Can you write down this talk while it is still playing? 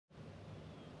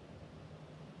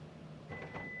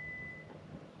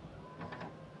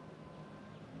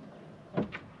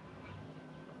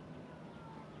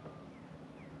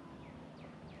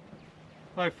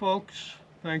Hi folks,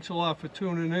 thanks a lot for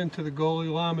tuning in to the Goalie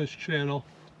Lama's channel.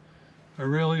 I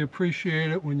really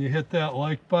appreciate it when you hit that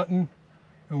like button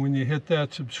and when you hit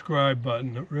that subscribe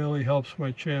button. It really helps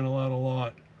my channel out a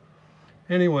lot.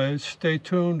 Anyways, stay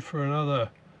tuned for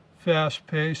another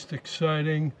fast-paced,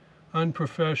 exciting,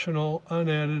 unprofessional,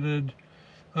 unedited,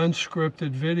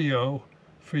 unscripted video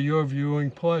for your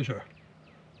viewing pleasure.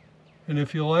 And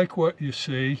if you like what you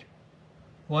see,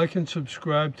 like and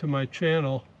subscribe to my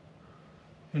channel.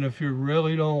 And if you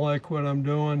really don't like what I'm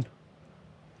doing,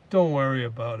 don't worry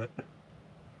about it.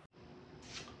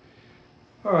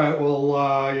 Alright,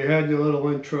 well, you had your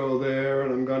little intro there,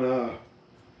 and I'm going to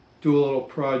do a little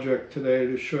project today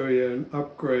to show you an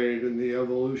upgrade in the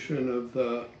evolution of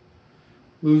the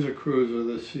Loser Cruiser,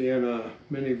 the Sienna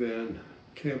minivan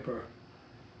camper.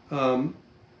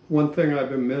 One thing I've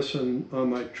been missing on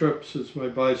my trips is my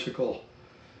bicycle.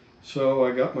 So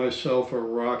I got myself a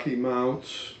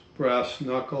RockyMounts brass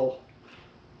knuckle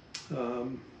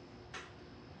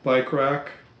bike rack.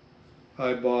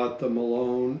 I bought the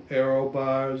Malone aero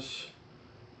bars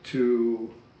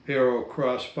to aero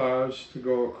crossbars to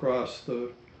go across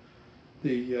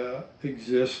the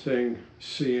existing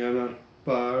Sienna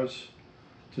bars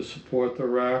to support the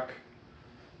rack.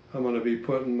 I'm going to be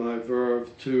putting my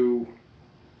Verve 2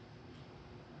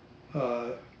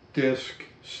 disc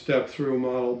step-through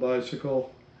model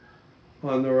bicycle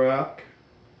on the rack.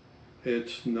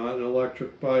 It's not an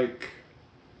electric bike.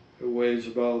 It weighs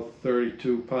about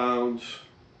 32 pounds,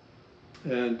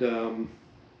 and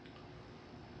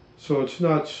so it's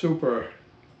not super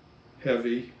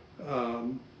heavy,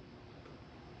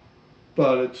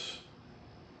 but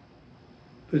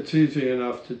it's easy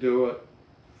enough to do it.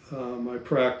 I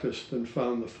practiced and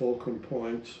found the fulcrum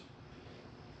points.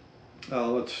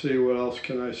 Let's see, what else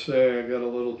can I say? I got a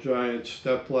little giant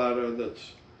step ladder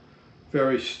that's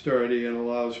very sturdy and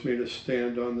allows me to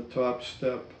stand on the top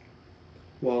step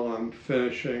while I'm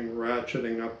finishing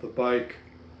ratcheting up the bike.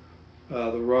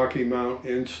 The Rocky Mount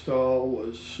install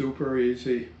was super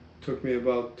easy. Took me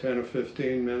about 10 or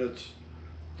 15 minutes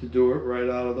to do it right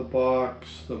out of the box.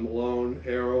 The Malone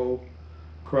aero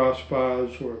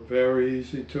crossbars were very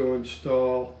easy to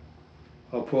install.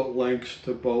 I'll put links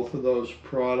to both of those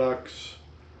products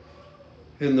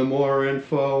in the more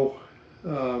info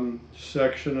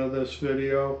section of this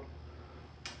video.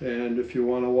 And if you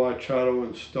want to watch how to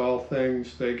install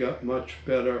things, they got much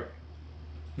better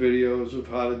videos of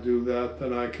how to do that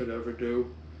than I could ever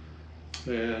do.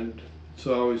 And it's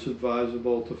always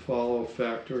advisable to follow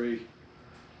factory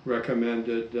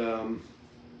recommended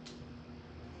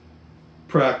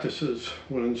practices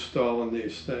when installing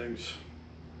these things.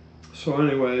 So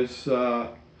anyways,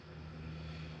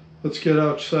 let's get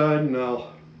outside and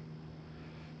I'll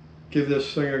give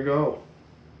this thing a go.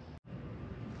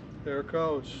 There it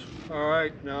goes.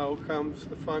 Alright, now comes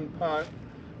the fun part.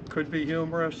 Could be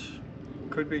humorous,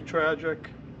 could be tragic.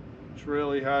 It's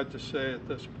really hard to say at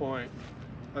this point.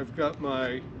 I've got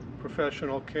my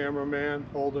professional cameraman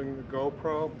holding the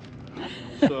GoPro,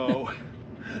 so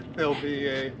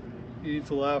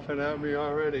he's laughing at me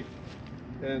already.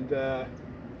 And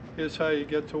here's how you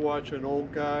get to watch an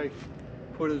old guy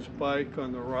put his bike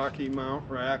on the Rocky Mount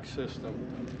rack system.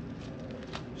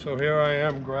 So here I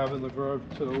am grabbing the Verve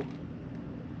 2.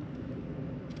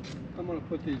 I'm going to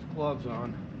put these gloves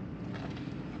on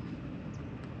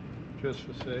just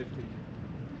for safety.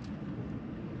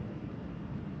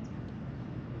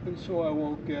 And so I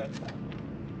won't get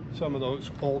some of those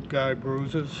old guy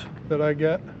bruises that I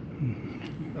get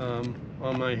on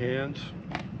my hands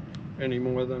any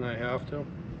more than I have to.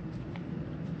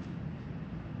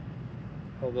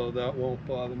 Although that won't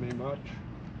bother me much.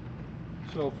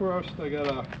 So first I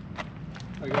gotta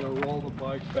roll the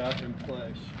bike back in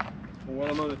place. And what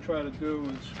I'm going to try to do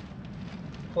is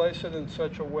place it in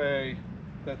such a way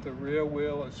that the rear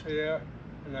wheel is here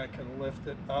and I can lift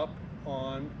it up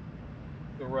on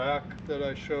the rack that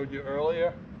I showed you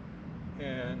earlier,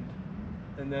 and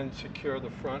then secure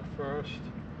the front first,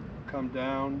 come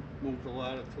down, move the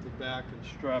ladder to the back and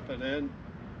strap it in,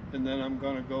 and then I'm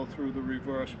going to go through the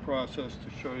reverse process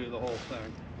to show you the whole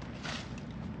thing.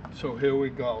 So here we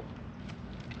go.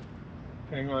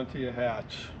 Hang on to your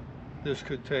hats. This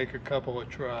could take a couple of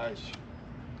tries.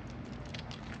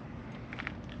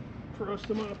 First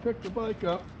I'm going to pick the bike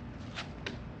up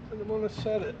and I'm going to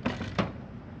set it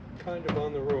kind of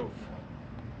on the roof.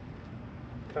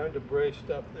 Kind of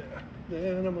braced up there.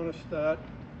 Then I'm going to start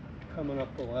coming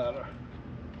up the ladder.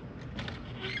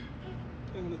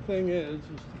 And the thing is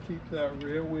to keep that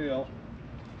rear wheel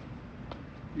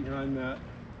behind that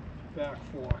back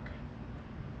fork.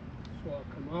 So I'll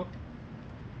come up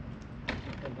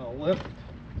and I'll lift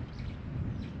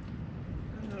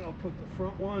I'll put the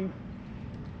front one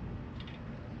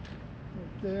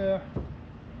right there.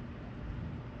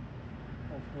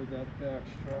 Hopefully that back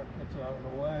strap gets out of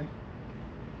the way.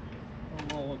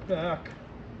 I'll roll it back.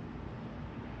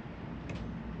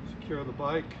 Secure the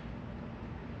bike.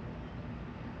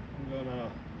 I'm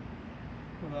gonna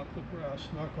put up the brass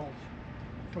knuckles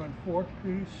front fork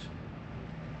piece.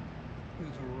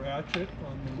 There's a ratchet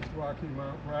on the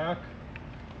RockyMount rack.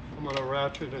 I'm gonna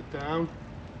ratchet it down.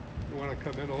 You wanna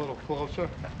come in a little closer?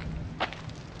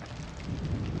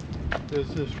 There's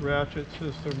this ratchet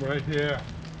system right here.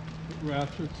 It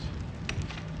ratchets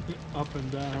it up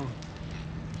and down.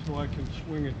 So I can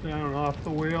swing it down off the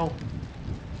wheel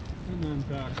and then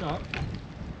back up.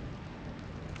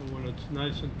 And when it's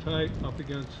nice and tight up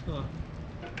against the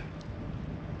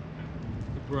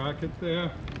bracket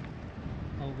there,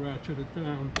 I'll ratchet it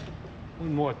down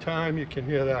one more time. You can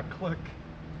hear that click.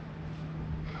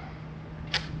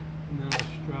 And then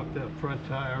I'll strap that front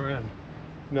tire in.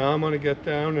 Now I'm going to get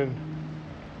down and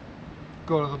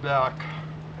go to the back.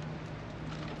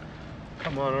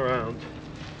 Come on around.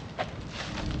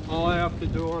 All I have to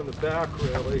do on the back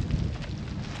really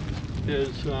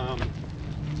is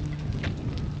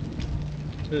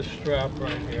this strap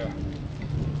right here.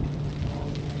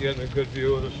 Getting a good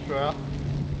view of the strap.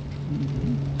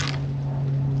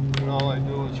 And all I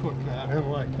do is hook that in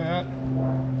like that,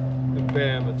 and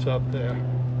bam, it's up there.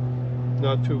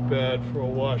 Not too bad for a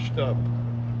washed up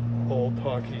old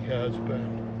hockey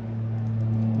has-been.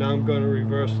 Now I'm going to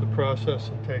reverse the process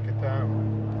and take it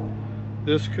down.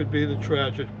 This could be the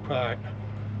tragic part,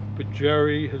 but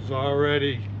Jerry has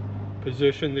already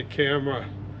positioned the camera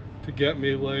to get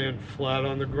me laying flat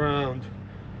on the ground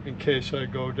in case I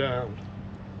go down.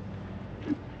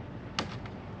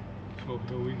 So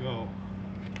here we go.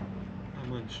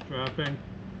 I'm unstrapping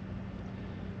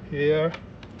here.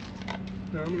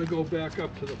 Now I'm going to go back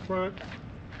up to the front.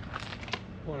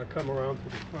 I want to come around to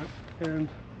the front end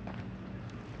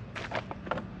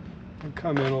and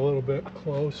come in a little bit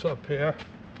close up here.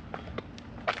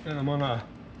 And I'm going to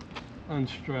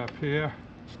unstrap here.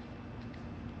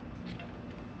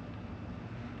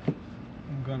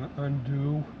 I'm going to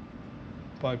undo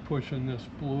by pushing this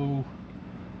blue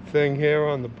thing here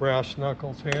on the brass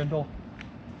knuckles handle.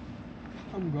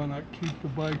 I'm going to keep the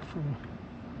bike from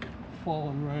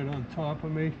falling right on top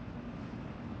of me.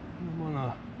 I'm going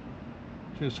to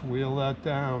just wheel that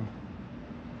down.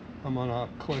 I'm going to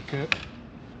click it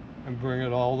and bring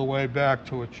it all the way back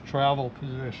to its travel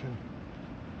position.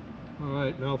 All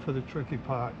right, now for the tricky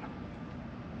part.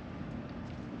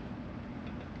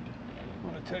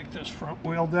 I'm going to take this front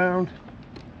wheel down.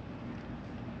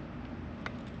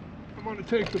 I'm going to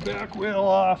take the back wheel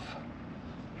off.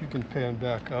 You can pan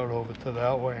back out over to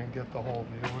that way and get the whole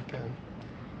view again.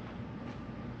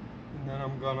 And then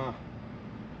I'm going to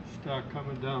start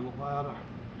coming down the ladder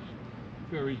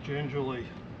very gingerly,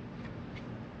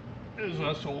 as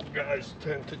us old guys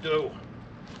tend to do.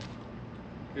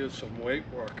 Here's some weight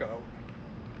workout.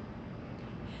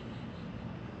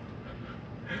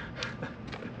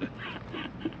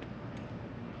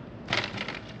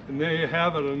 And there you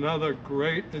have it, another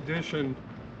great addition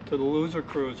to the Loser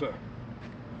Cruiser.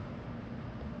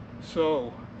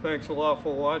 So, thanks a lot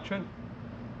for watching,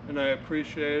 and I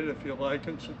appreciate it if you like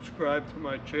and subscribe to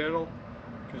my channel,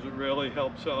 because it really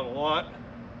helps out a lot.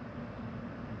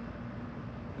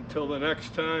 Until the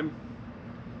next time,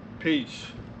 peace.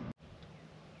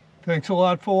 Thanks a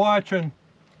lot for watching.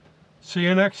 See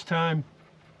you next time.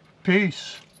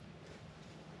 Peace.